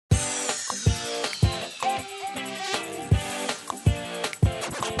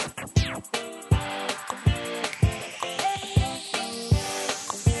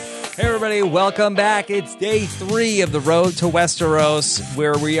everybody. Welcome back. It's day 3 of the Road to Westeros,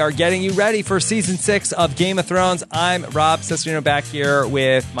 where we are getting you ready for Season 6 of Game of Thrones. I'm Rob Cesternino, back here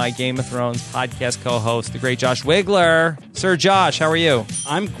with my Game of Thrones podcast co-host, the great Josh Wigler. Sir Josh, how are you?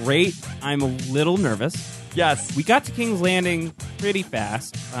 I'm great. I'm a little nervous. Yes. We got to King's Landing pretty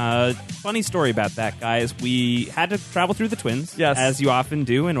fast. Funny story about that, guys. We had to travel through the Twins, Yes. as you often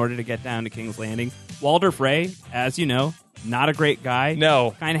do, in order to get down to King's Landing. Walder Frey, as you know, not a great guy.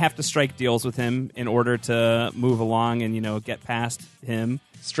 No. Kind of have to strike deals with him in order to move along and, get past him.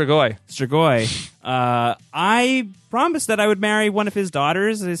 Strigoi. I promised that I would marry one of his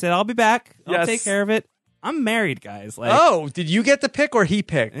daughters. I said, I'll be back. I'll Yes. take care of it. I'm married, guys. Oh, did you get to pick or he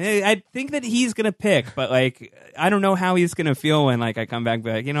picked? I think that he's going to pick, but, I don't know how he's going to feel when, I come back and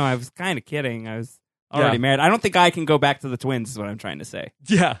be like, I was kind of kidding. I was already married. I don't think I can go back to the Twins is what I'm trying to say.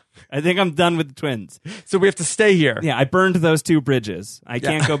 Yeah. I think I'm done with the Twins. So we have to stay here. Yeah, I burned those 2 bridges. I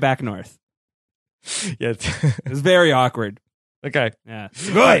can't go back north. Yeah. It was very awkward. Okay. Yeah.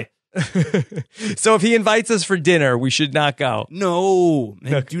 So if he invites us for dinner, we should not go. No.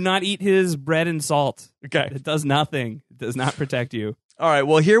 And do not eat his bread and salt. Okay. It does nothing. It does not protect you. All right,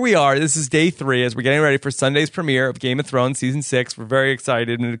 well, here we are. This is day 3 as we're getting ready for Sunday's premiere of Game of Thrones Season 6. We're very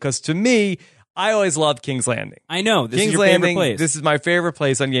excited because to me, I always loved King's Landing. I know. This King's is your Landing, favorite place. This is my favorite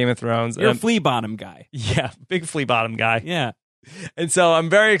place on Game of Thrones. You're a flea bottom guy. Yeah, big flea bottom guy. Yeah. And so I'm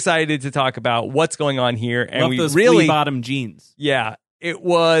very excited to talk about what's going on here. And Love we those really, flea bottom jeans. Yeah. It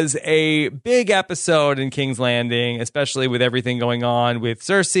was a big episode in King's Landing, especially with everything going on with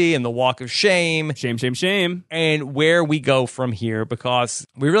Cersei and the Walk of Shame. Shame. And where we go from here, because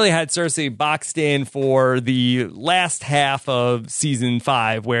we really had Cersei boxed in for the last half of season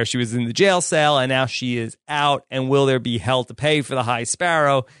 5, where she was in the jail cell and now she is out. And will there be hell to pay for the High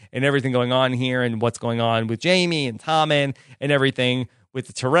Sparrow and everything going on here and what's going on with Jaime and Tommen and everything with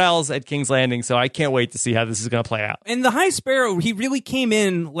the Tyrells at King's Landing. So I can't wait to see how this is going to play out. And the High Sparrow, he really came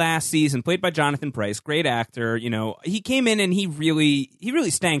in last season, played by Jonathan Pryce, great actor. He came in and he really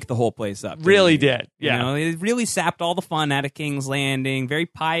stank the whole place up. Really did. Yeah. He really sapped all the fun out of King's Landing. Very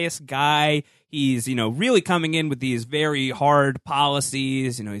pious guy. He's, really coming in with these very hard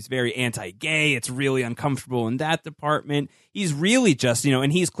policies. He's very anti-gay. It's really uncomfortable in that department. He's really just,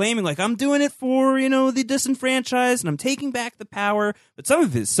 and he's claiming I'm doing it for, the disenfranchised and I'm taking back the power. But some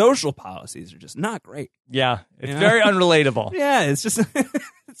of his social policies are just not great. Yeah. It's very unrelatable. Yeah. It's just,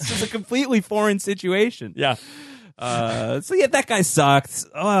 it's just a completely foreign situation. Yeah. That guy sucked.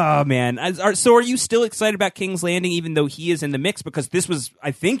 Oh man. So are you still excited about King's Landing even though he is in the mix? Because this was, I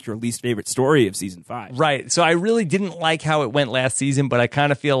think, your least favorite story of season 5. Right. So I really didn't like how it went last season, but I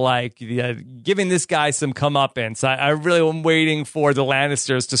kind of feel like giving this guy some comeuppance. I really am waiting for the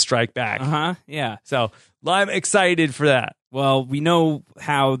Lannisters to strike back. Yeah. So I'm excited for that. Well, we know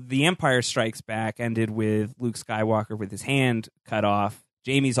how The Empire Strikes Back ended with Luke Skywalker with his hand cut off.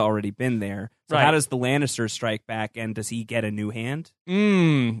 Jaime's already been there. So right. How does the Lannisters strike back, and does he get a new hand?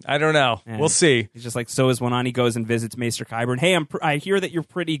 I don't know. And we'll see. He's just so is when he goes and visits Maester Qyburn. Hey, I hear that you're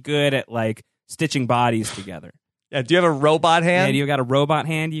pretty good at stitching bodies together. Yeah. Do you have a robot hand? Yeah, do you got a robot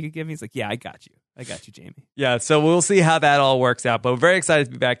hand you could give me? He's like, yeah, I got you, Jaime. Yeah. So we'll see how that all works out. But we're very excited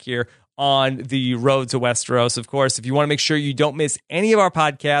to be back here on the Road to Westeros. Of course, if you want to make sure you don't miss any of our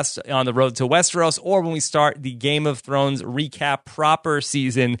podcasts on the Road to Westeros or when we start the Game of Thrones recap proper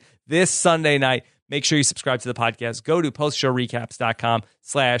season this Sunday night, make sure you subscribe to the podcast. Go to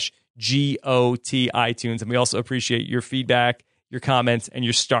postshowrecaps.com/GOT iTunes. And we also appreciate your feedback, your comments, and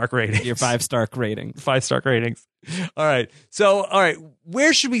your Stark ratings. Your 5-star rating. 5-star ratings. All right. So,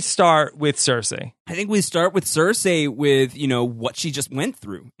 where should we start with Cersei? I think we start with Cersei with, what she just went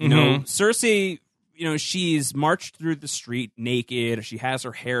through. Cersei, she's marched through the street naked. She has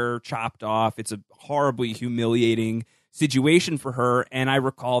her hair chopped off. It's a horribly humiliating situation for her. And I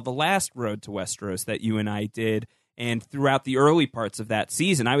recall the last Road to Westeros that you and I did. And throughout the early parts of that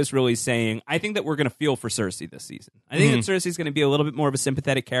season, I was really saying, I think that we're going to feel for Cersei this season. I think that Cersei's going to be a little bit more of a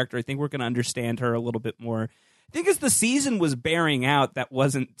sympathetic character. I think we're going to understand her a little bit more. I think as the season was bearing out, that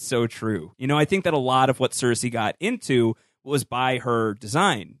wasn't so true. I think that a lot of what Cersei got into was by her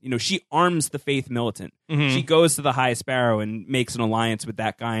design. She arms the Faith Militant. She goes to the High Sparrow and makes an alliance with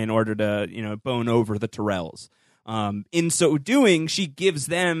that guy in order to, bone over the Tyrells. In so doing, she gives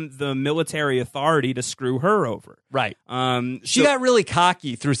them the military authority to screw her over. Right. She got really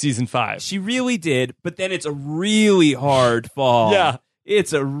cocky through season 5. She really did, but then it's a really hard fall. Yeah.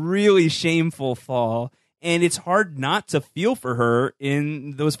 It's a really shameful fall. And it's hard not to feel for her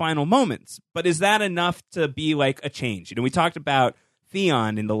in those final moments. But is that enough to be a change? We talked about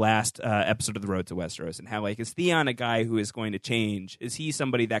Theon in the last episode of The Road to Westeros, and how, like, is Theon a guy who is going to change? Is he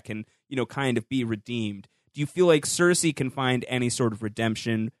somebody that can, kind of be redeemed? Do you feel like Cersei can find any sort of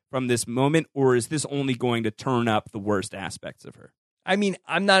redemption from this moment, or is this only going to turn up the worst aspects of her? I mean,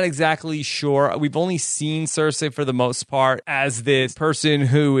 I'm not exactly sure. We've only seen Cersei for the most part as this person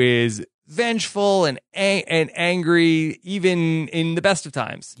who is vengeful and angry, even in the best of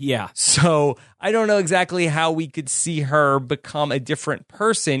times. Yeah. So I don't know exactly how we could see her become a different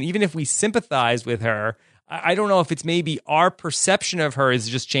person, even if we sympathize with her. I don't know if it's maybe our perception of her is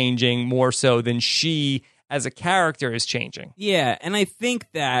just changing more so than she as a character is changing. Yeah, and I think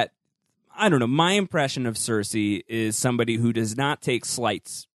that, I don't know, my impression of Cersei is somebody who does not take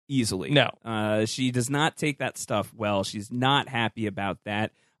slights easily. No. She does not take that stuff well. She's not happy about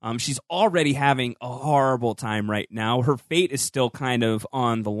that. She's already having a horrible time right now. Her fate is still kind of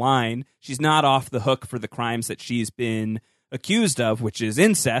on the line. She's not off the hook for the crimes that she's been accused of, which is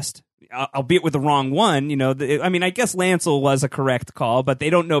incest, albeit with the wrong one. I guess Lancel was a correct call, but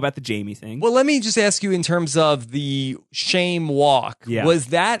they don't know about the Jaime thing. Well, let me just ask you in terms of the shame walk. Yeah. Was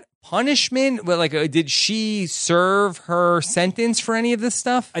that punishment? Well, did she serve her sentence for any of this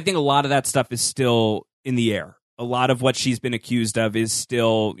stuff? I think a lot of that stuff is still in the air. A lot of what she's been accused of is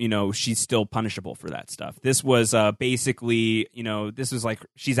still, she's still punishable for that stuff. This was basically, this was like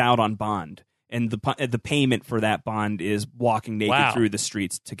she's out on bond, and the payment for that bond is walking naked through the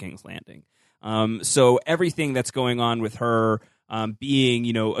streets to King's Landing. So everything that's going on with her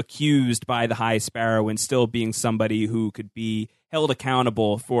being, accused by the High Sparrow and still being somebody who could be held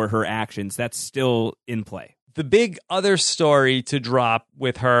accountable for her actions, that's still in play. The big other story to drop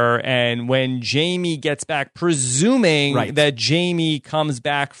with her, and when Jaime gets back, presuming that Jaime comes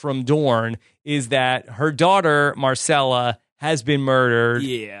back from Dorne, is that her daughter, Myrcella, has been murdered.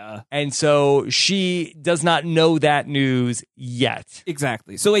 Yeah. And so she does not know that news yet.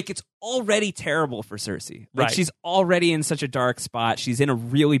 Exactly. So, it's already terrible for Cersei. She's already in such a dark spot. She's in a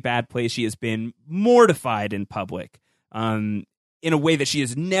really bad place. She has been mortified in public. In a way that she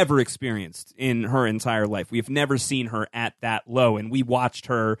has never experienced in her entire life. We've never seen her at that low, and we watched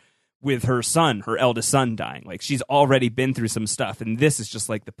her with her son, her eldest son, dying. She's already been through some stuff, and this is just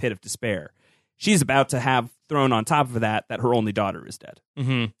like the pit of despair. She's about to have thrown on top of that her only daughter is dead.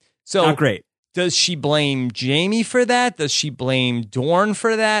 Mm-hmm. So not great. Does she blame Jaime for that? Does she blame Dorne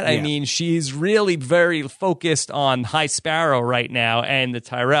for that? Yeah. I mean, she's really very focused on High Sparrow right now and the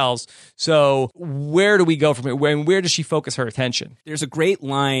Tyrells. So where do we go from here? Where does she focus her attention? There's a great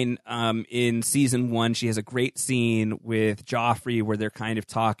line in season 1. She has a great scene with Joffrey where they're kind of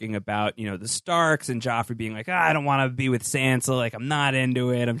talking about, the Starks, and Joffrey being like, I don't want to be with Sansa. I'm not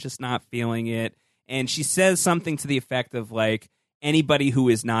into it. I'm just not feeling it. And she says something to the effect of anybody who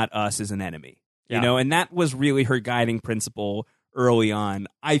is not us is an enemy. Yeah. And that was really her guiding principle early on.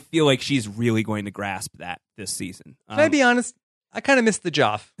 I feel like she's really going to grasp that this season. Can I be honest? I kind of missed the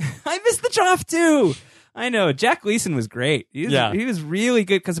Joff. I missed the Joff too. I know. Jack Gleason was great. He was really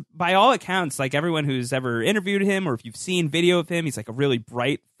good because by all accounts, everyone who's ever interviewed him or if you've seen video of him, he's a really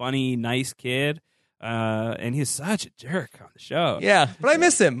bright, funny, nice kid. And he's such a jerk on the show. Yeah, but I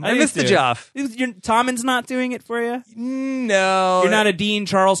miss him. I miss the Joff. Tommen's not doing it for you? No. You're not a Dean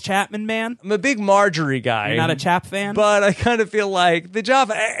Charles Chapman man? I'm a big Marjorie guy. You're not a Chap fan? But I kind of feel like the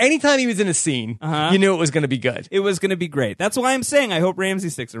Joff, anytime he was in a scene, you knew it was going to be good. It was going to be great. That's why I'm saying I hope Ramsay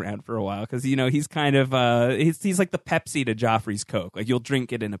sticks around for a while because, he's kind of, he's like the Pepsi to Joffrey's Coke. You'll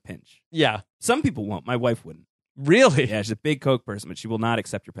drink it in a pinch. Yeah. Some people won't. My wife wouldn't. Really? Yeah, she's a big Coke person, but she will not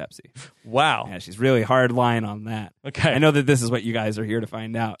accept your Pepsi. Wow. Yeah, she's really hard line on that. Okay. I know that this is what you guys are here to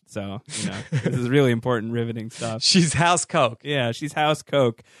find out. So, this is really important, riveting stuff. She's House Coke. Yeah, she's House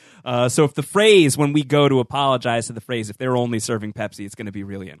Coke. So if the phrase, when we go to apologize to the phrase, if they're only serving Pepsi, it's going to be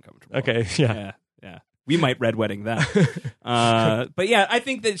really uncomfortable. Okay, yeah. We might red wedding them. But yeah, I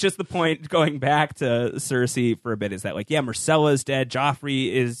think that's just the point, going back to Cersei for a bit, is that Myrcella is dead,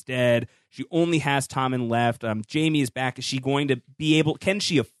 Joffrey is dead, she only has Tommen left, Jaime is back. Is she going to be able, can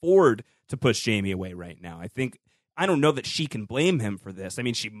she afford to push Jaime away right now? I don't know that she can blame him for this. I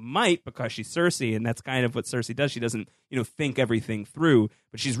mean, she might because she's Cersei, and that's kind of what Cersei does. She doesn't, think everything through,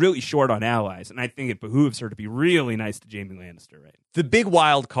 but she's really short on allies, and I think it behooves her to be really nice to Jaime Lannister, right? The big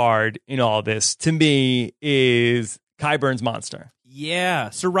wild card in all this, to me, is Qyburn's monster. Yeah,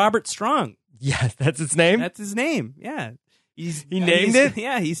 Sir Robert Strong. Yes, that's its name? That's his name, yeah. He named it?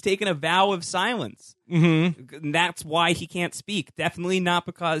 Yeah, he's taken a vow of silence. Mm-hmm. And that's why he can't speak. Definitely not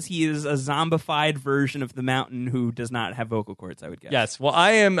because he is a zombified version of the Mountain who does not have vocal cords, I would guess. Yes, well,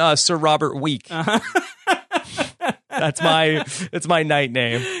 I am Sir Robert Weak. That's my night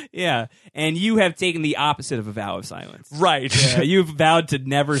name. Yeah. And you have taken the opposite of a vow of silence. Right. Yeah, you've vowed to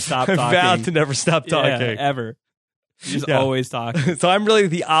never stop talking. Vowed to never stop talking. Yeah, ever. You just always talk. So I'm really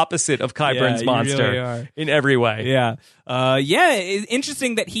the opposite of Qyburn's monster really in every way. Yeah. It's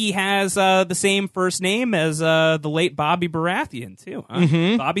interesting that he has the same first name as the late Bobby Baratheon, too. Huh?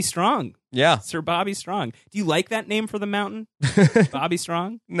 Mm-hmm. Bobby Strong. Yeah. Sir Bobby Strong. Do you like that name for the mountain? Bobby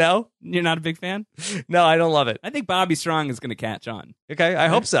Strong? No. You're not a big fan? No, I don't love it. I think Bobby Strong is going to catch on. Okay, I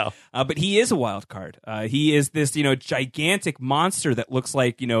hope so. But he is a wild card. He is this, gigantic monster that looks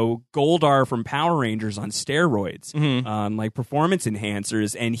like, Goldar from Power Rangers on steroids, like performance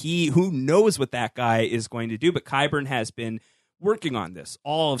enhancers. And who knows what that guy is going to do. But Qyburn has been working on this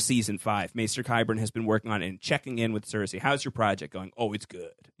all of season 5. Maester Qyburn has been working on it and checking in with Cersei. How's your project going? Oh, it's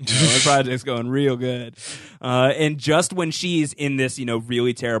good. The project's going real good. And just when she's in this,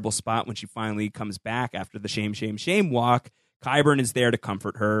 really terrible spot, when she finally comes back after the shame walk, Qyburn is there to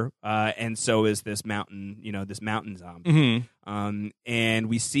comfort her, and so is this mountain zombie. Mm-hmm. And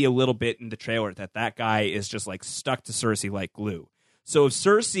we see a little bit in the trailer that guy is just like stuck to Cersei like glue. So if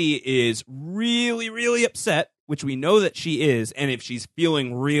Cersei is really, really upset, which we know that she is, and if she's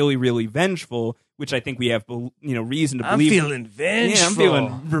feeling really, really vengeful, which I think we have reason to believe. I'm feeling vengeful. Yeah, I'm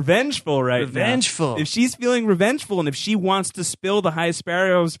feeling revengeful now. Revengeful. If she's feeling revengeful, and if she wants to spill the High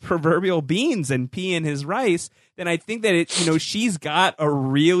Sparrow's proverbial beans and pee in his rice, then I think that she's got a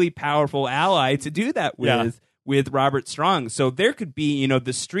really powerful ally to do that with Robert Strong. So there could be,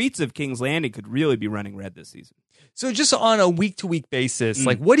 the streets of King's Landing could really be running red this season. So just on a week-to-week basis,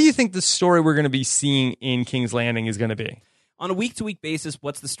 what do you think the story we're going to be seeing in King's Landing is going to be? On a week-to-week basis,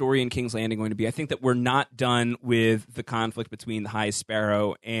 what's the story in King's Landing going to be? I think that we're not done with the conflict between the High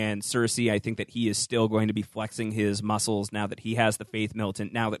Sparrow and Cersei. I think that he is still going to be flexing his muscles now that he has the Faith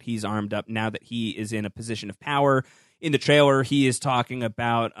Militant, now that he's armed up, now that he is in a position of power. In the trailer, he is talking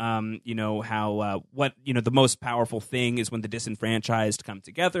about, how the most powerful thing is when the disenfranchised come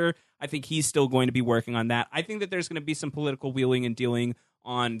together. I think he's still going to be working on that. I think that there's going to be some political wheeling and dealing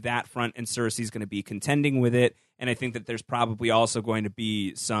on that front, and Cersei's going to be contending with it. And I think that there's probably also going to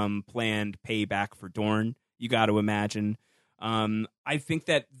be some planned payback for Dorne, you got to imagine. I think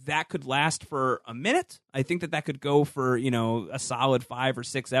that could last for a minute. I think that could go for, a solid 5 or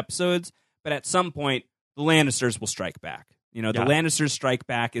 6 episodes. But at some point, the Lannisters will strike back. The Lannisters strike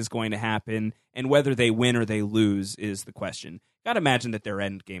back is going to happen, and whether they win or they lose is the question. Got to imagine that they're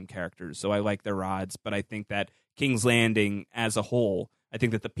endgame characters, so I like their odds. But I think that King's Landing as a whole, I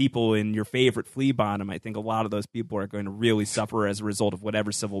think that the people in your favorite Flea Bottom, I think a lot of those people are going to really suffer as a result of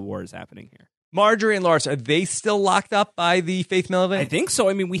whatever civil war is happening here. Marjorie and Loras, are they still locked up by the Faith Militant? I think so.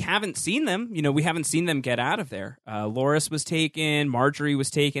 I mean, we haven't seen them. We haven't seen them get out of there. Loras was taken. Marjorie was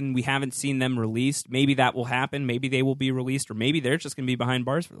taken. We haven't seen them released. Maybe that will happen. Maybe they will be released, or maybe they're just going to be behind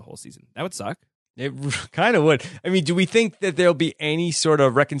bars for the whole season. That would suck. It kind of would. I mean, do we think that there'll be any sort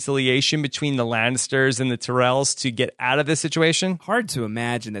of reconciliation between the Lannisters and the Tyrells to get out of this situation? Hard to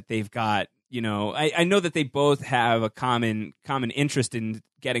imagine that they've got, I know that they both have a common interest in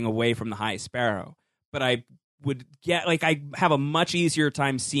getting away from the High Sparrow, but I have a much easier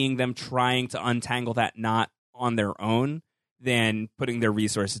time seeing them trying to untangle that knot on their own than putting their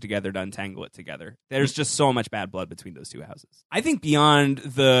resources together to untangle it together. There's just so much bad blood between those two houses. I think beyond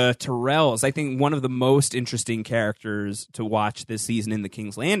the Tyrells, I think one of the most interesting characters to watch this season in the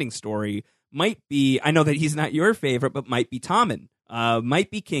King's Landing story might be, I know that he's not your favorite, but might be Tommen. Might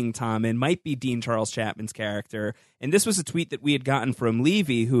be King Tommen, might be Dean Charles Chapman's character. And this was a tweet that we had gotten from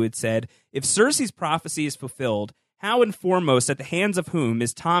Levy, who had said, if Cersei's prophecy is fulfilled, how and foremost at the hands of whom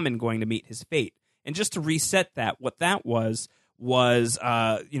is Tommen going to meet his fate? And just to reset that, what that was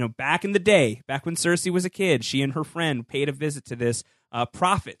back in the day, back when Cersei was a kid, she and her friend paid a visit to this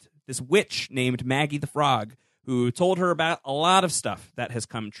prophet, this witch named Maggie the Frog, who told her about a lot of stuff that has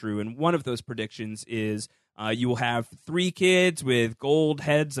come true. And one of those predictions is you will have 3 kids with gold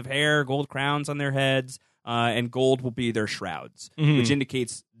heads of hair, gold crowns on their heads, and gold will be their shrouds, which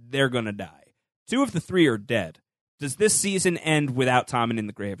indicates they're going to die. 2 of the 3 are dead. Does this season end without Tommen in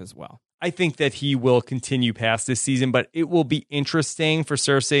the grave as well? I think that he will continue past this season, but it will be interesting for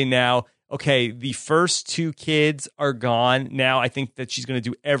Cersei now. Okay, the first 2 kids are gone. Now I think that she's going to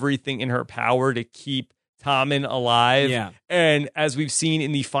do everything in her power to keep Tommen alive. Yeah. And as we've seen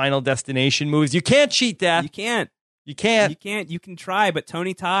in the Final Destination movies, you can't cheat death. You can't. You can't. You can't. You can try, but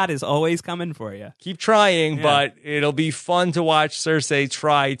Tony Todd is always coming for you. Keep trying, but it'll be fun to watch Cersei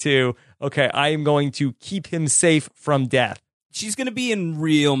try to, okay, I am going to keep him safe from death. She's going to be in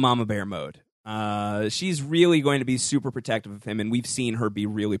real Mama Bear mode. She's really going to be super protective of him, and we've seen her be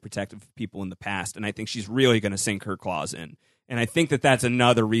really protective of people in the past, and I think she's really going to sink her claws in. And I think that that's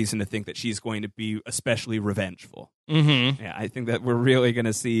another reason to think that she's going to be especially revengeful. Mm-hmm. Yeah, I think that we're really going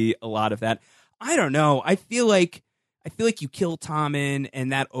to see a lot of that. I don't know. I feel like you kill Tommen,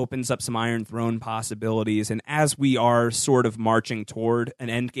 and that opens up some Iron Throne possibilities. And as we are sort of marching toward an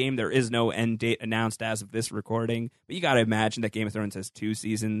end game, there is no end date announced as of this recording. But you got to imagine that Game of Thrones has 2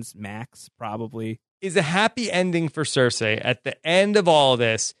 seasons max, probably. Is a happy ending for Cersei at the end of all of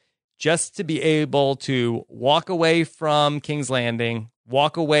this just to be able to walk away from King's Landing,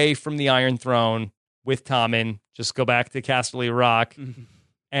 walk away from the Iron Throne with Tommen, just go back to Casterly Rock,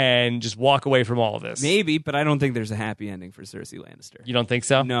 and just walk away from all of this? Maybe, but I don't think there's a happy ending for Cersei Lannister. You don't think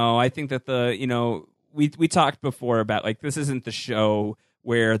so? No, I think that we talked before about, like, this isn't the show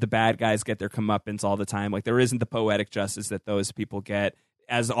where the bad guys get their comeuppance all the time. Like, there isn't the poetic justice that those people get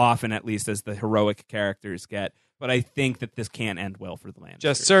as often, at least, as the heroic characters get. But I think that this can't end well for the Lannisters.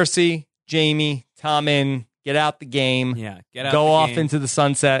 Just Cersei, Jaime, Tommen, get out the game. Yeah, get out go the off game. into the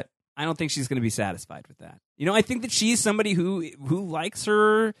sunset. I don't think she's going to be satisfied with that. I think that she's somebody who likes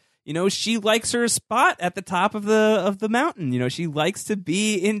her. She likes her spot at the top of the mountain. She likes to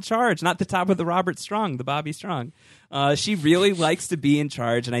be in charge, not the top of the Bobby Strong. She really likes to be in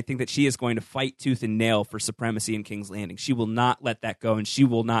charge, and I think that she is going to fight tooth and nail for supremacy in King's Landing. She will not let that go, and she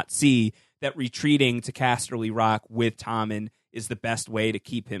will not see that retreating to Casterly Rock with Tommen is the best way to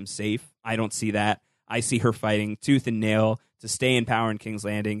keep him safe. I don't see that. I see her fighting tooth and nail to stay in power in King's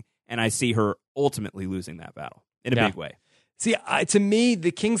Landing, and I see her ultimately losing that battle in a big way. See, to me,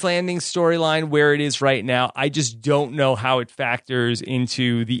 the King's Landing storyline where it is right now, I just don't know how it factors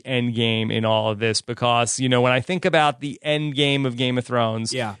into the end game in all of this, because, when I think about the end game of Game of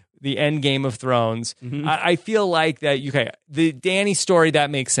Thrones, the end game of Thrones, I feel like that, the Dany story, that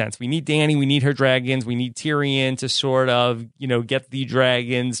makes sense. We need Dany, we need her dragons, we need Tyrion to sort of, get the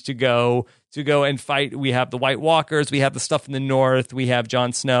dragons to go and fight. We have the White Walkers, we have the stuff in the north, we have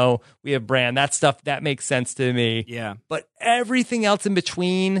Jon Snow, we have Bran. That stuff, that makes sense to me. Yeah. But everything else in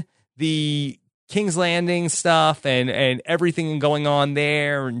between, the King's Landing stuff and everything going on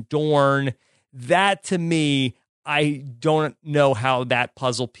there, and Dorne, that to me, I don't know how that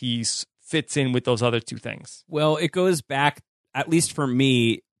puzzle piece fits in with those other two things. Well, it goes back, at least for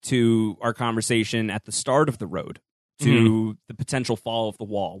me, to our conversation at the start of the road, to the potential fall of the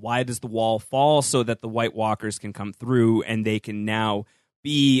wall. Why does the wall fall? So that the White Walkers can come through and they can now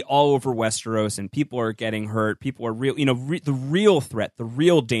be all over Westeros, and people are getting hurt. People are real, the real threat, the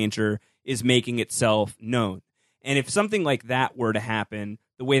real danger is making itself known. And if something like that were to happen,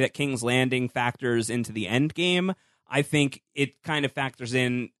 the way that King's Landing factors into the end game, I think it kind of factors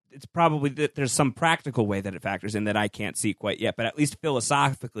in. It's probably that there's some practical way that it factors in that I can't see quite yet, but at least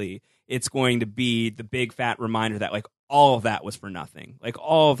philosophically, it's going to be the big fat reminder that, like, all of that was for nothing. Like,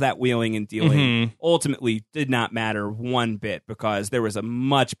 all of that wheeling and dealing ultimately did not matter one bit, because there was a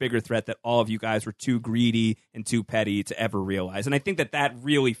much bigger threat that all of you guys were too greedy and too petty to ever realize. And I think that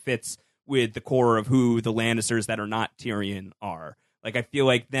really fits with the core of who the Lannisters that are not Tyrion are. Like, I feel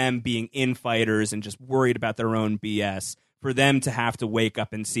like them being infighters and just worried about their own BS, for them to have to wake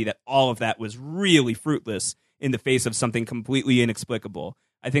up and see that all of that was really fruitless in the face of something completely inexplicable.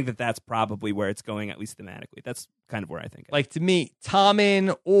 I think that that's probably where it's going, at least thematically. That's kind of where I think it. Like, to me,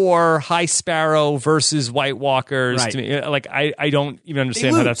 Tommen or High Sparrow versus White Walkers, right. To me, like, I don't even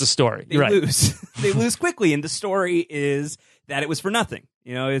understand how that's a story. They lose. They lose quickly, and the story is that it was for nothing.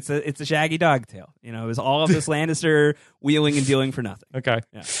 It's a shaggy dog tale. It was all of this Lannister wheeling and dealing for nothing. Okay.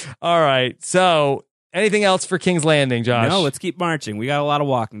 Yeah. All right. So, anything else for King's Landing, Josh? No, let's keep marching. We got a lot of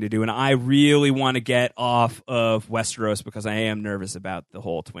walking to do, and I really want to get off of Westeros because I am nervous about the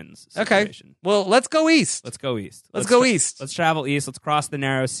whole twins situation. Okay. Well, let's go east. Let's go east. Let's go east. Let's travel east. Let's cross the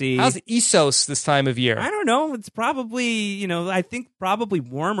narrow sea. How's Essos this time of year? I don't know. It's probably, I think probably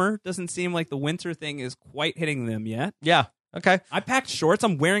warmer. Doesn't seem like the winter thing is quite hitting them yet. Yeah. Okay. I packed shorts.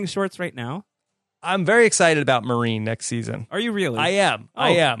 I'm wearing shorts right now. I'm very excited about Marine next season. Are you really? I am. Oh,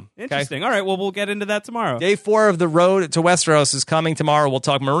 I am. Interesting. All right. Well, we'll get into that tomorrow. Day 4 of the road to Westeros is coming tomorrow. We'll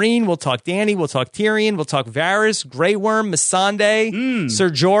talk Marine. We'll talk Dany. We'll talk Tyrion. We'll talk Varys, Grey Worm, Missandei, Ser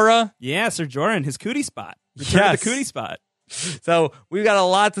Jorah. Yeah, Ser Jorah and his cootie spot. Return to the cootie spot. So we've got a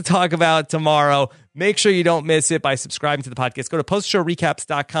lot to talk about tomorrow. Make sure you don't miss it by subscribing to the podcast. Go to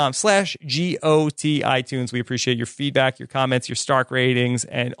postshowrecaps.com/GOT iTunes. We appreciate your feedback, your comments, your Stark ratings,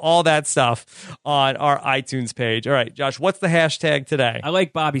 and all that stuff on our iTunes page. All right, Josh, what's the hashtag today? I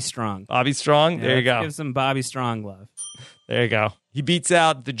like Bobby Strong. Bobby Strong? Yeah, there you go. Give some Bobby Strong love. There you go. He beats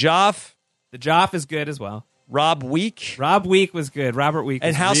out the Joff. The Joff is good as well. Rob Week. Rob Week was good. Robert Week was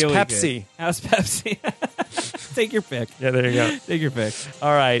And House really Pepsi. good. House Pepsi. Take your pick. Yeah, there you go. Take your pick.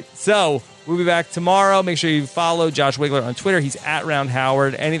 All right. So we'll be back tomorrow. Make sure you follow Josh Wigler on Twitter. He's at Round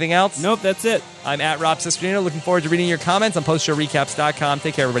Howard. Anything else? Nope, that's it. I'm at Rob Cesternino. Looking forward to reading your comments on postshowrecaps.com.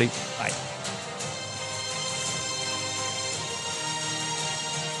 Take care, everybody. Bye.